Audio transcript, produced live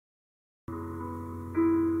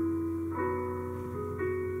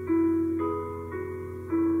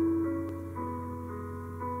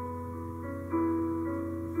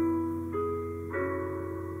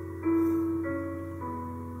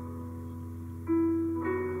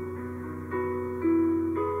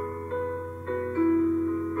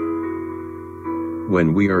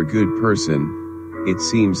When we are good person, it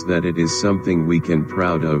seems that it is something we can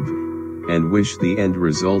proud of, and wish the end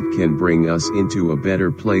result can bring us into a better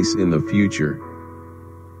place in the future.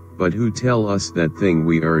 But who tell us that thing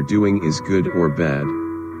we are doing is good or bad?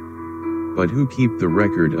 But who keep the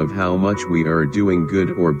record of how much we are doing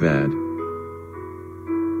good or bad?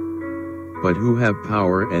 But who have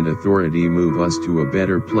power and authority move us to a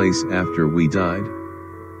better place after we died?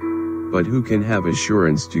 But who can have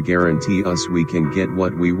assurance to guarantee us we can get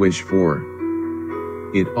what we wish for?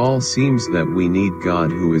 It all seems that we need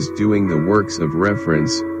God who is doing the works of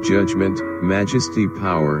reference, judgment, majesty,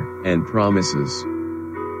 power, and promises.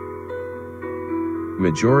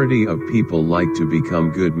 Majority of people like to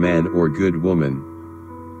become good man or good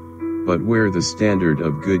woman. But where the standard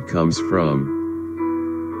of good comes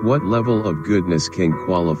from? What level of goodness can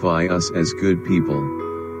qualify us as good people?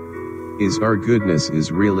 Is our goodness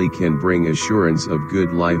really can bring assurance of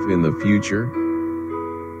good life in the future?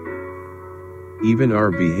 Even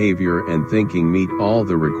our behavior and thinking meet all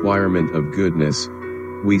the requirement of goodness,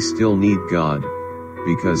 we still need God,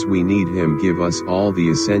 because we need Him give us all the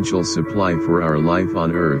essential supply for our life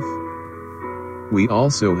on earth. We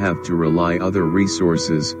also have to rely other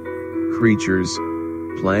resources, creatures,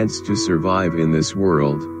 plants to survive in this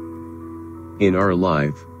world. In our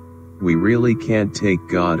life, we really can't take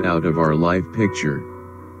God out of our life picture.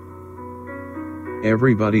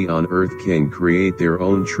 Everybody on earth can create their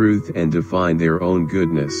own truth and define their own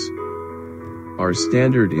goodness. Our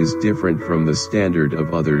standard is different from the standard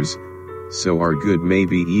of others, so our good may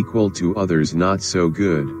be equal to others not so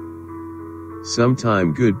good.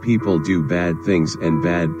 Sometime good people do bad things and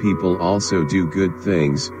bad people also do good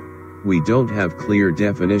things. We don't have clear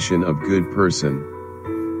definition of good person.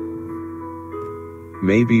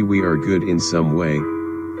 Maybe we are good in some way,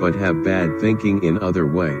 but have bad thinking in other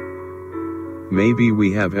way. Maybe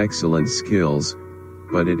we have excellent skills,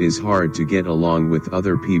 but it is hard to get along with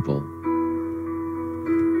other people.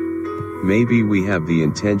 Maybe we have the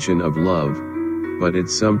intention of love, but it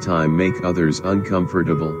sometimes make others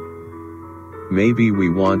uncomfortable. Maybe we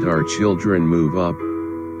want our children move up,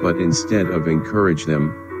 but instead of encourage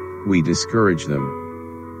them, we discourage them.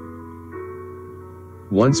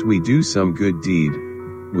 Once we do some good deed,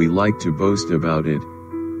 we like to boast about it,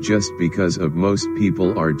 just because of most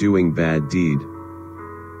people are doing bad deed.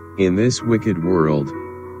 In this wicked world,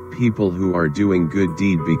 people who are doing good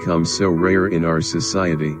deed become so rare in our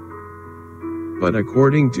society. But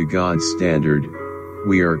according to God's standard,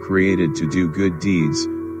 we are created to do good deeds.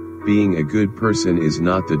 Being a good person is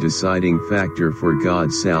not the deciding factor for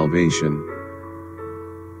God's salvation.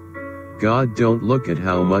 God don't look at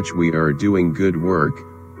how much we are doing good work,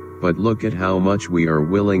 but look at how much we are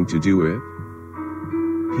willing to do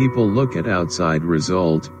it. People look at outside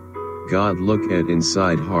result, God look at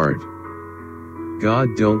inside heart.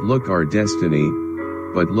 God don't look our destiny,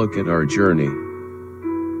 but look at our journey.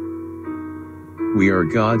 We are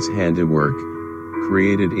God's handiwork,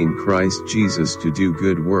 created in Christ Jesus to do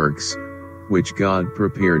good works, which God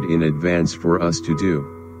prepared in advance for us to do.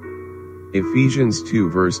 Ephesians 2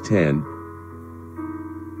 verse 10.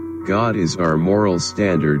 God is our moral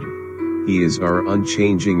standard, He is our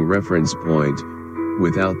unchanging reference point.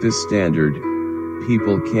 Without this standard,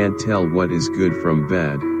 people can't tell what is good from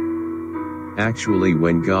bad. Actually,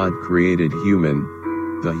 when God created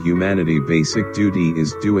the humanity basic duty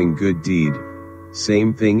is doing good deed,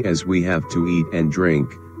 same thing as we have to eat and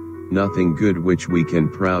drink, nothing good which we can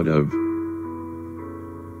proud of.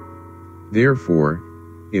 Therefore,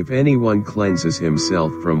 if anyone cleanses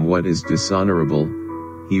himself from what is dishonorable,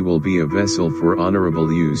 he will be a vessel for honorable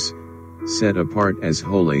use, set apart as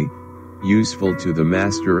holy, useful to the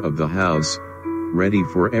master of the house, ready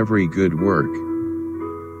for every good work.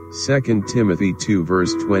 2 Timothy 2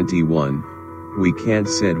 verse 21, we can't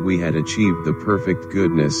said we had achieved the perfect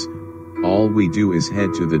goodness, all we do is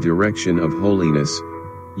head to the direction of holiness,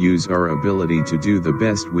 use our ability to do the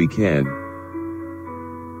best we can.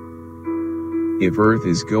 If earth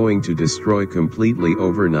is going to destroy completely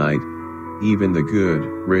overnight, even the good,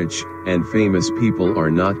 rich, and famous people are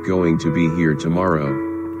not going to be here tomorrow.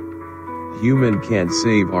 Human can't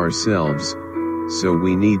save ourselves, so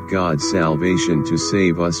we need God's salvation to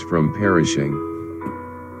save us from perishing.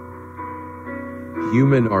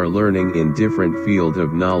 Human are learning in different field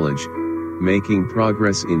of knowledge, making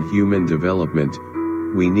progress in human development.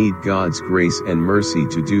 We need God's grace and mercy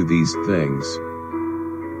to do these things.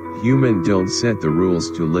 Human don't set the rules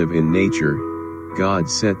to live in nature, God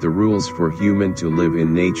set the rules for human to live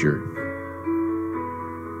in nature.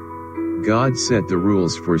 God set the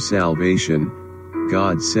rules for salvation,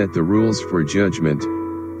 God set the rules for judgment,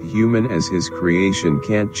 Human as his creation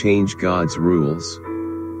can't change God's rules.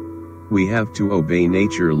 We have to obey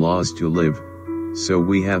nature laws to live, so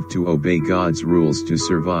we have to obey God's rules to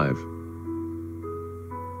survive.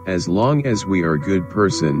 As long as we are good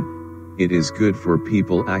person, it is good for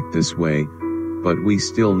people act this way, but we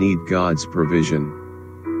still need God's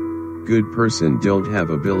provision. Good person don't have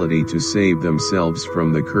ability to save themselves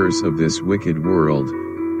from the curse of this wicked world,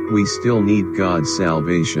 we still need God's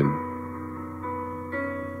salvation.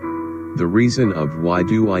 The reason of why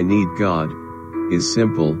do I need God, is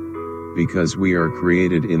simple, because we are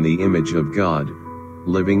created in the image of God,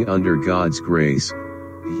 living under God's grace.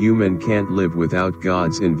 Human can't live without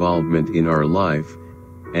God's involvement in our life,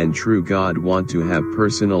 and true God want to have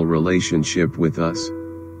personal relationship with us.